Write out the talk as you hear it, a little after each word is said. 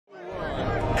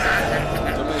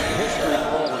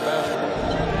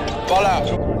Ball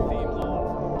out.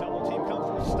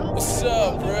 What's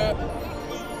up, bruh?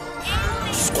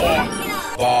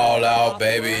 Squad. Ball out,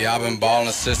 baby. I've been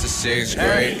ballin' since the 6th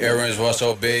grade. Earrings were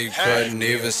so big, couldn't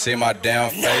even see my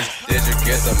damn face. Did you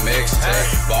get the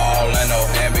mixtape? Ballin' no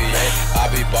NBA.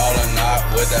 I be ballin' out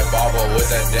with that ball, but with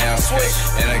that damn stick.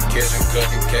 In the kitchen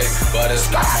cooking cake, but it's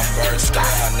not my birthday.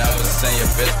 I never seen your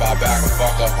bitch buy back and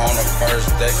fuck her on the first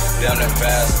day. Damn, they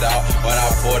passed out when I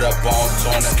put up on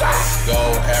 28.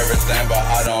 Gold everything, but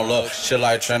I don't look shit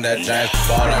like Trent that James.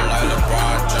 Ballin' like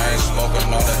LeBron James, smoking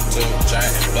on the 2 chain,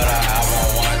 but I have on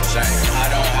 1 chain. I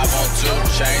don't have on 2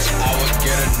 chains. I would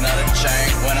get another chain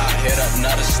when I hit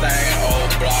another stain. Old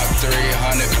block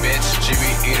 300, bitch.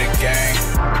 GBE the gang.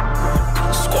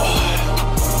 Squad,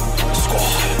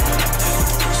 squad,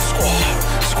 squad,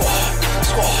 squad,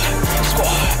 squad,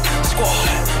 squad, squad,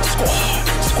 squad,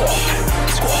 squad,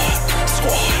 squad,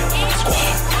 squad,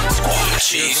 squad, squad.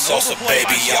 Cheese salsa,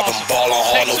 baby, I've been ballin'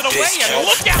 all no discount.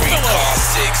 3 cars,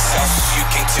 6 houses, you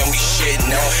can't tell me shit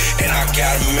now. And I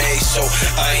got it made, so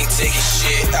I ain't taking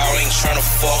shit out. Ain't tryna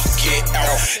fuck it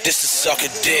out. This is suck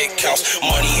a dick house,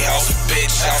 money house,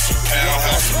 bitch house, pound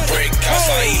house, brick house.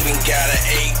 I even got an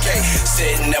AK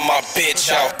sitting at my bitch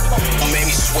out. Made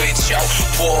me switch out,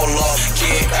 pull up,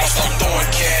 get out. Start throwing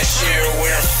cash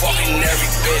everywhere and fucking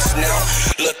every bitch now.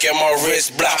 Look at my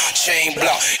wrist block, chain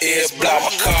block, ears block,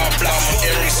 my car block, my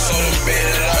earrings so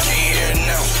embedded out here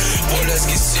now. Boy, let's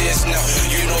get serious now.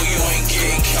 You know you ain't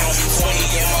getting count. 20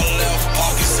 in my left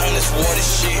pocket, son, this water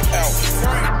shit.